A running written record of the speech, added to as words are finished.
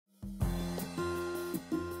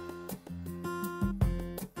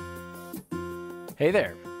Hey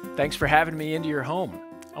there. Thanks for having me into your home.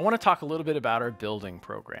 I want to talk a little bit about our building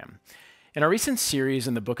program. In our recent series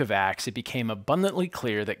in the book of Acts, it became abundantly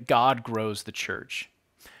clear that God grows the church.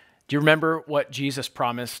 Do you remember what Jesus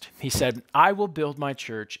promised? He said, "I will build my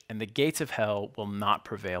church, and the gates of hell will not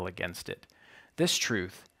prevail against it." This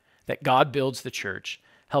truth, that God builds the church,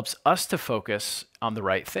 helps us to focus on the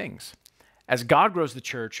right things. As God grows the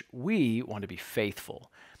church, we want to be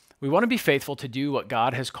faithful. We want to be faithful to do what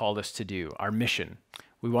God has called us to do, our mission.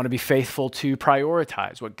 We want to be faithful to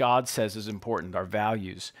prioritize what God says is important, our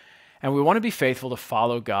values. And we want to be faithful to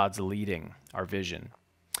follow God's leading, our vision.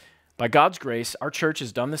 By God's grace, our church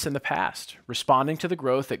has done this in the past, responding to the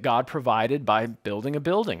growth that God provided by building a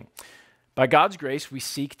building. By God's grace, we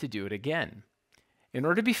seek to do it again. In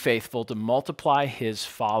order to be faithful to multiply His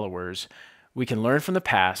followers, we can learn from the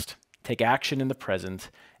past, take action in the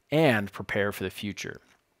present, and prepare for the future.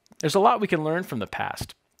 There's a lot we can learn from the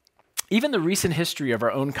past. Even the recent history of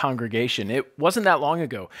our own congregation, it wasn't that long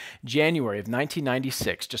ago, January of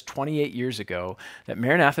 1996, just 28 years ago, that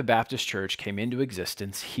Maranatha Baptist Church came into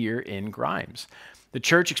existence here in Grimes. The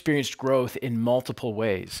church experienced growth in multiple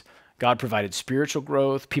ways. God provided spiritual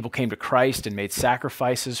growth, people came to Christ and made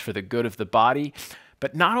sacrifices for the good of the body.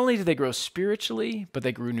 But not only did they grow spiritually, but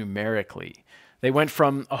they grew numerically. They went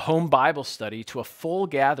from a home Bible study to a full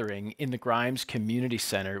gathering in the Grimes Community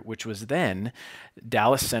Center, which was then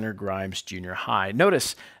Dallas Center Grimes Junior High.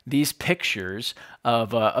 Notice these pictures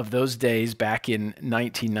of those days back in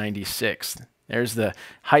 1996. There's the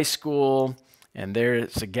high school, and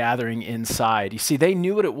there's a gathering inside. You see, they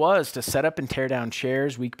knew what it was to set up and tear down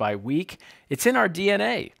chairs week by week. It's in our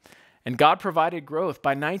DNA. And God provided growth.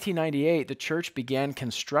 By 1998, the church began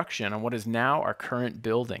construction on what is now our current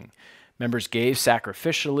building. Members gave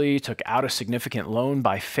sacrificially, took out a significant loan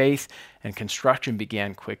by faith, and construction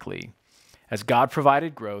began quickly. As God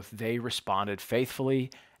provided growth, they responded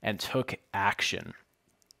faithfully and took action.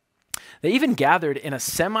 They even gathered in a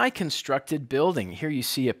semi-constructed building. Here you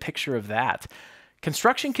see a picture of that.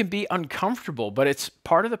 Construction can be uncomfortable, but it's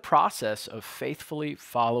part of the process of faithfully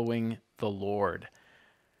following the Lord.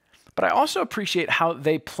 But I also appreciate how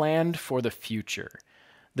they planned for the future.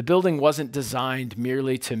 The building wasn't designed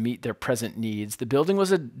merely to meet their present needs. The building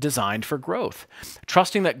was designed for growth.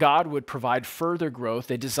 Trusting that God would provide further growth,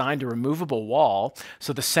 they designed a removable wall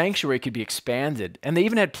so the sanctuary could be expanded, and they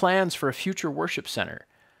even had plans for a future worship center.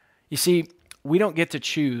 You see, we don't get to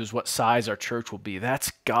choose what size our church will be.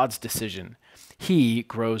 That's God's decision. He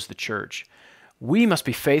grows the church. We must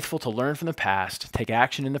be faithful to learn from the past, take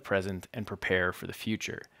action in the present, and prepare for the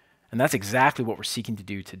future. And that's exactly what we're seeking to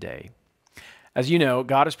do today. As you know,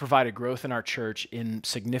 God has provided growth in our church in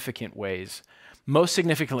significant ways. Most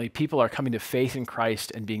significantly, people are coming to faith in Christ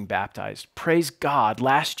and being baptized. Praise God,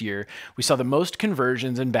 last year, we saw the most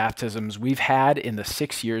conversions and baptisms we've had in the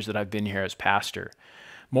 6 years that I've been here as pastor.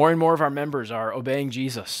 More and more of our members are obeying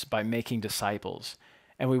Jesus by making disciples,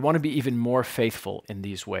 and we want to be even more faithful in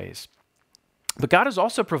these ways. But God has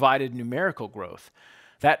also provided numerical growth.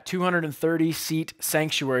 That 230-seat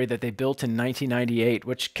sanctuary that they built in 1998,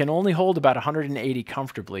 which can only hold about 180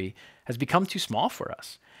 comfortably, has become too small for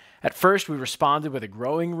us. At first, we responded with a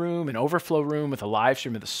growing room, an overflow room with a live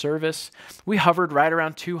stream of the service. We hovered right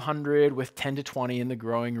around 200 with 10 to 20 in the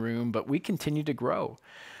growing room, but we continued to grow.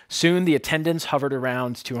 Soon, the attendance hovered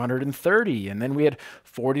around 230, and then we had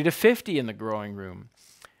 40 to 50 in the growing room.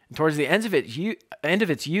 Towards the end of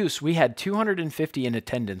its use, we had 250 in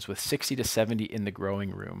attendance with 60 to 70 in the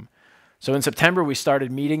growing room. So in September, we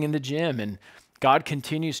started meeting in the gym, and God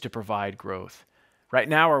continues to provide growth. Right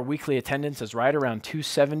now, our weekly attendance is right around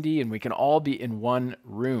 270, and we can all be in one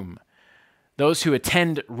room. Those who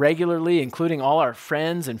attend regularly, including all our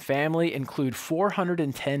friends and family, include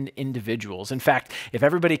 410 individuals. In fact, if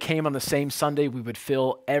everybody came on the same Sunday, we would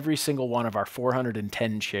fill every single one of our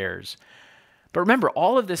 410 chairs. But remember,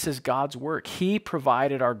 all of this is God's work. He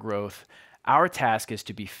provided our growth. Our task is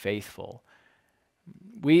to be faithful.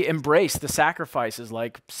 We embrace the sacrifices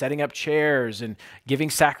like setting up chairs and giving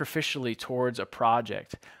sacrificially towards a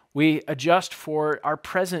project. We adjust for our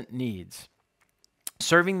present needs,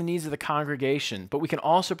 serving the needs of the congregation, but we can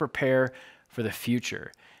also prepare for the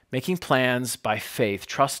future, making plans by faith,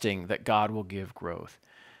 trusting that God will give growth.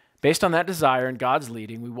 Based on that desire and God's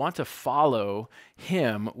leading, we want to follow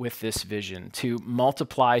Him with this vision, to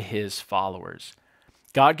multiply His followers.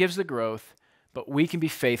 God gives the growth, but we can be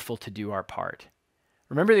faithful to do our part.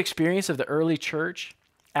 Remember the experience of the early church?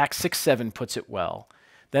 Acts 6:7 puts it well.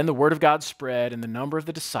 Then the word of God spread, and the number of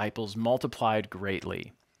the disciples multiplied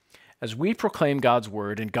greatly. As we proclaim God's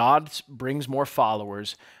word and God brings more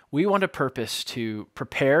followers, we want a purpose to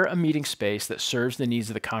prepare a meeting space that serves the needs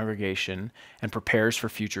of the congregation and prepares for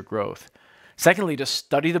future growth. Secondly, to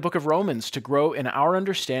study the book of Romans to grow in our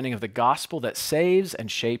understanding of the gospel that saves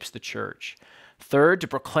and shapes the church. Third, to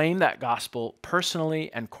proclaim that gospel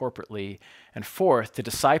personally and corporately. And fourth, to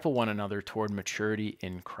disciple one another toward maturity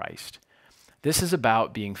in Christ. This is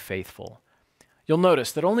about being faithful. You'll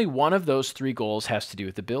notice that only one of those three goals has to do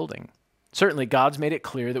with the building. Certainly, God's made it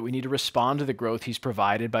clear that we need to respond to the growth he's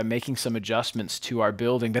provided by making some adjustments to our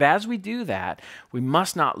building. But as we do that, we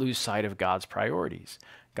must not lose sight of God's priorities.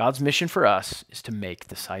 God's mission for us is to make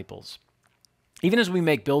disciples. Even as we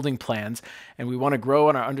make building plans and we want to grow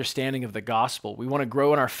in our understanding of the gospel, we want to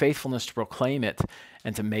grow in our faithfulness to proclaim it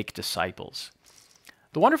and to make disciples.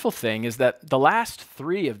 The wonderful thing is that the last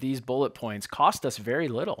three of these bullet points cost us very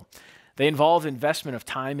little. They involve investment of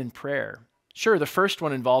time and prayer. Sure, the first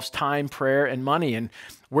one involves time, prayer, and money, and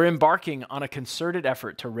we're embarking on a concerted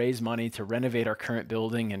effort to raise money to renovate our current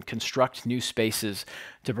building and construct new spaces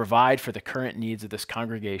to provide for the current needs of this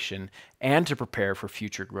congregation and to prepare for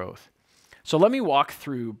future growth. So let me walk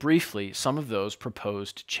through briefly some of those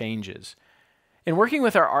proposed changes. In working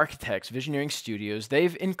with our architects, Visioneering Studios,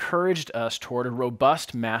 they've encouraged us toward a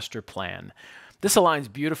robust master plan. This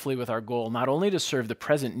aligns beautifully with our goal not only to serve the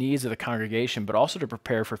present needs of the congregation, but also to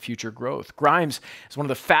prepare for future growth. Grimes is one of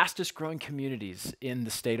the fastest growing communities in the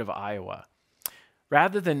state of Iowa.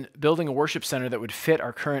 Rather than building a worship center that would fit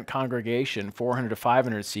our current congregation, 400 to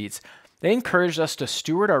 500 seats, they encouraged us to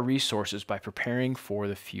steward our resources by preparing for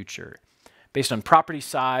the future. Based on property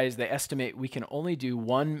size, they estimate we can only do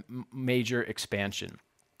one major expansion.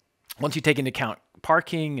 Once you take into account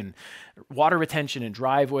parking and water retention and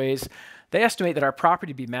driveways, they estimate that our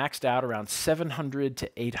property be maxed out around 700 to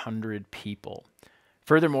 800 people.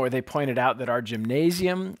 Furthermore, they pointed out that our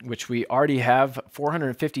gymnasium, which we already have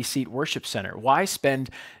 450-seat worship center, why spend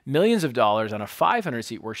millions of dollars on a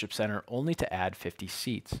 500-seat worship center only to add 50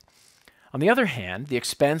 seats? On the other hand, the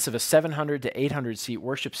expense of a 700 to 800-seat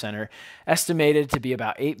worship center, estimated to be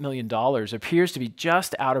about $8 million, appears to be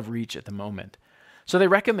just out of reach at the moment. So they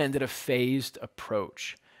recommended a phased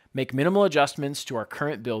approach. Make minimal adjustments to our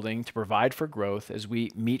current building to provide for growth as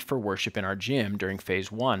we meet for worship in our gym during phase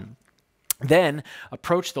 1. Then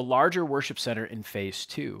approach the larger worship center in phase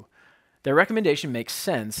 2. Their recommendation makes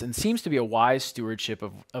sense and seems to be a wise stewardship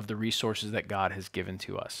of the resources that God has given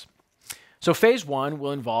to us. So phase 1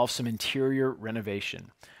 will involve some interior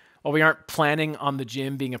renovation. While we aren't planning on the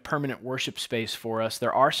gym being a permanent worship space for us,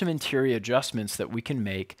 there are some interior adjustments that we can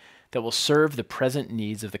make that will serve the present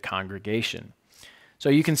needs of the congregation. So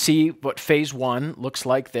you can see what phase 1 looks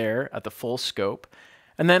like there at the full scope.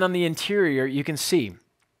 And then on the interior, you can see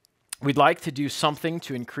we'd like to do something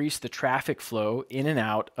to increase the traffic flow in and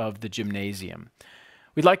out of the gymnasium.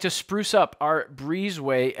 We'd like to spruce up our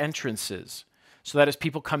breezeway entrances so that as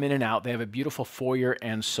people come in and out, they have a beautiful foyer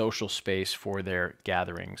and social space for their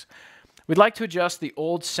gatherings. We'd like to adjust the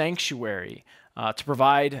old sanctuary to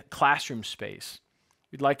provide classroom space.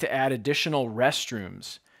 We'd like to add additional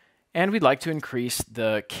restrooms. And we'd like to increase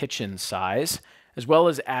the kitchen size, as well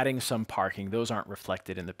as adding some parking. Those aren't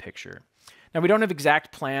reflected in the picture. Now, we don't have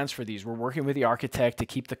exact plans for these. We're working with the architect to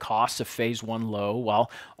keep the costs of phase 1 low while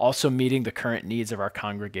also meeting the current needs of our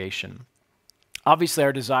congregation. Obviously,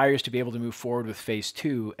 our desire is to be able to move forward with phase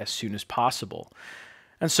 2 as soon as possible.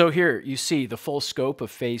 And so here you see the full scope of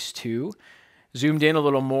phase 2. Zoomed in a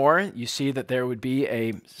little more, you see that there would be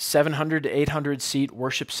a 700 to 800 seat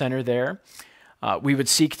worship center there. We would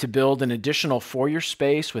seek to build an additional foyer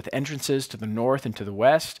space with entrances to the north and to the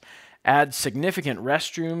west, add significant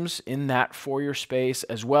restrooms in that foyer space,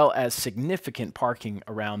 as well as significant parking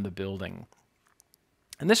around the building.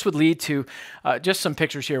 And this would lead to just some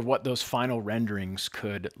pictures here of what those final renderings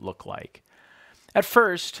could look like. At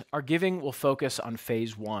first, our giving will focus on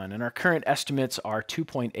phase 1, and our current estimates are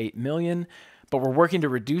 $2.8 million, but we're working to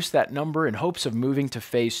reduce that number in hopes of moving to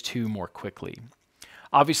phase 2 more quickly.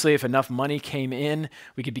 Obviously, if enough money came in,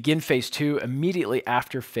 we could begin phase 2 immediately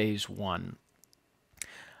after phase 1.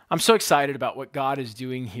 I'm so excited about what God is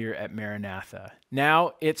doing here at Maranatha.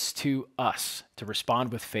 Now it's to us to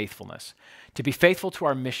respond with faithfulness, to be faithful to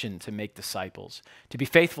our mission to make disciples, to be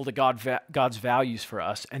faithful to God's values for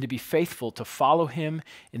us, and to be faithful to follow him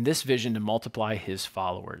in this vision to multiply his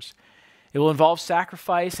followers. It will involve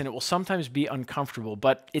sacrifice, and it will sometimes be uncomfortable,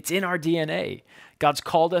 but it's in our DNA. God's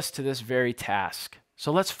called us to this very task.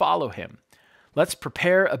 So let's follow him. Let's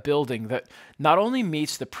prepare a building that not only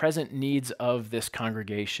meets the present needs of this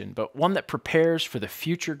congregation, but one that prepares for the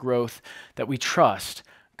future growth that we trust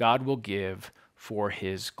God will give for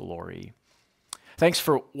his glory. Thanks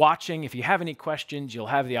for watching. If you have any questions, you'll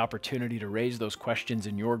have the opportunity to raise those questions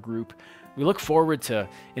in your group. We look forward to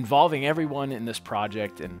involving everyone in this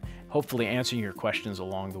project and hopefully answering your questions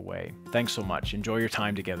along the way. Thanks so much. Enjoy your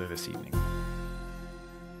time together this evening.